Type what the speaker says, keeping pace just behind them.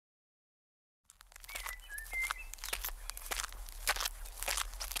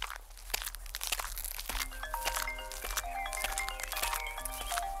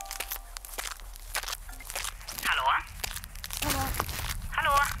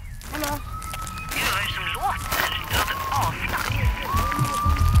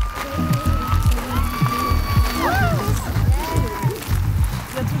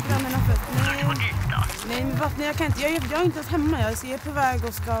kan inte, jag är inte ens hemma. Jag är på väg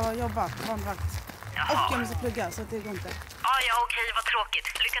och ska jobba på barnvakt. Och jag måste plugga, så det går inte. Ja, okej, vad tråkigt.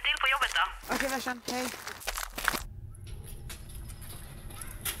 Lycka till på jobbet då. Okej, värsan. Hej.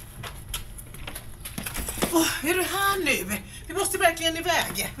 Är du här nu? Vi måste verkligen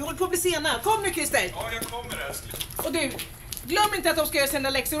iväg. Vi håller på att bli sena. Kom nu, Christer. Ja, jag kommer, älskling. Och du, glöm inte att de ska göra sina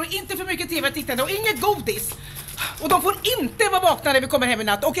läxor och inte för mycket tv-tittande och inget godis. Och de får inte vara vakna när vi kommer hem i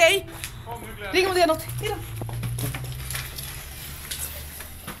natt, okej? Kom nu, Gladys. Ring om det är något. Hejdå.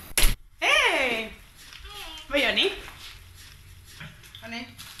 Hej! Vad gör ni? Hörrni,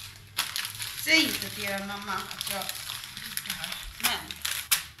 säg inte till er mamma att jag... Men...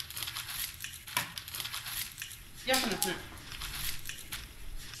 Jag får något nu.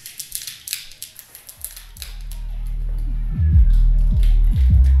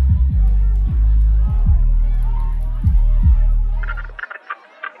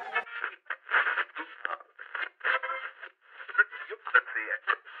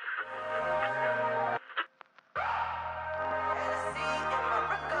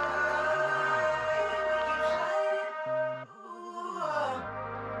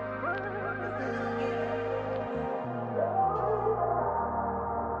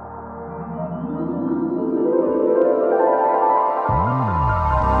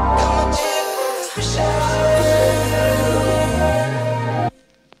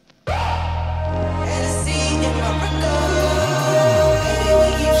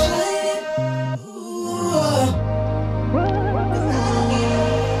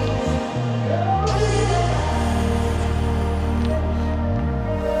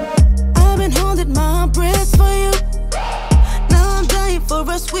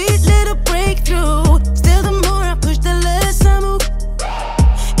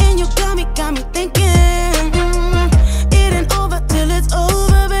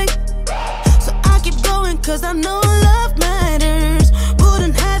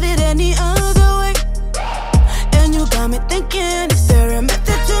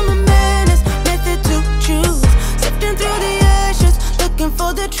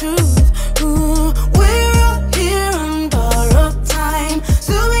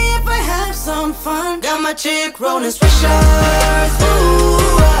 Rolling Swishers,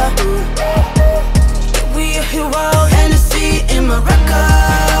 we a hero, Hennessy in my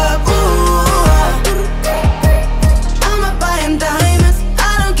record. I'ma buy him diamonds,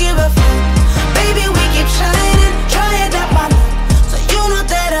 I don't give a fuck. Baby, we keep shining, try it up my luck. So you know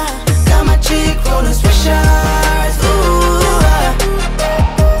that I got my chick rolling Swishers.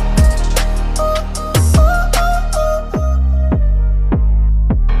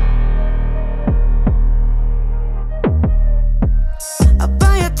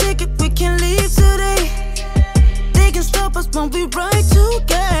 Won't we ride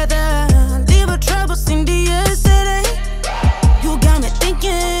together? Leave our troubles in the yesterday. You got me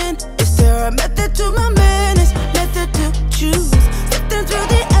thinking, is there a method to my madness? Method to choose. Sifting through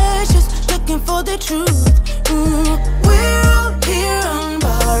the ashes, looking for the truth. We're all here on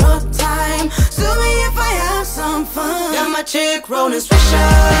borrowed time. Sue me if I have some fun. Got my chick rolling Swishers.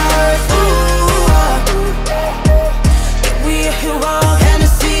 Yeah, we a hero,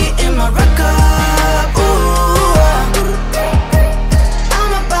 Hennessy in my record.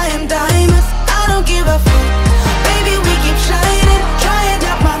 Diamonds, I don't give a fuck. Baby, we keep shining, try it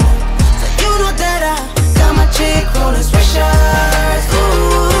up my luck. So you know that I got my chick rolling Swishers.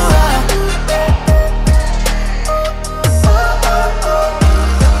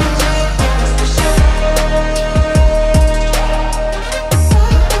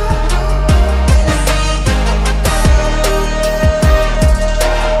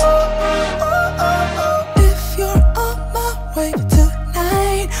 If you're on my way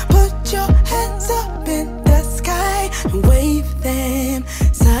tonight, put your hands up in the sky and wave them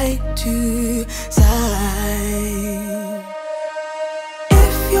side to side.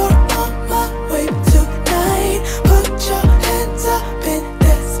 If you're on my way tonight, put your hands up in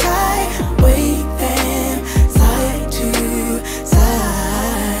the sky and wave them side to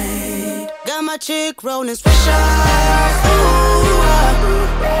side. Got my chick rolling Swishers.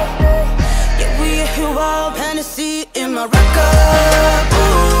 Yeah, we a hero, Hennessy in my record.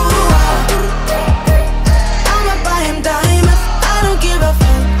 I'ma buy him diamonds, I don't give a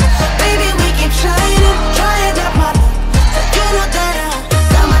fuck. Baby, we keep shining, try it up my luck. So you know that I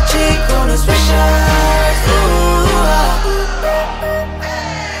got my chick rolling Swishers.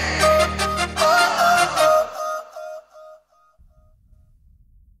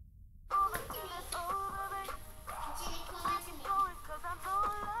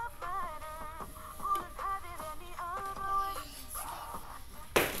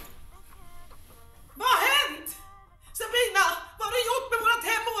 Vad har hänt?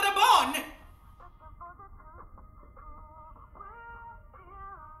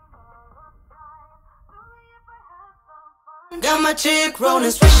 Got my chick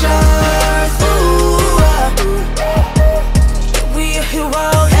rolling Swishers. Ooh, we a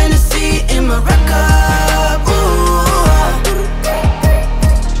hero, Hennessy in my record.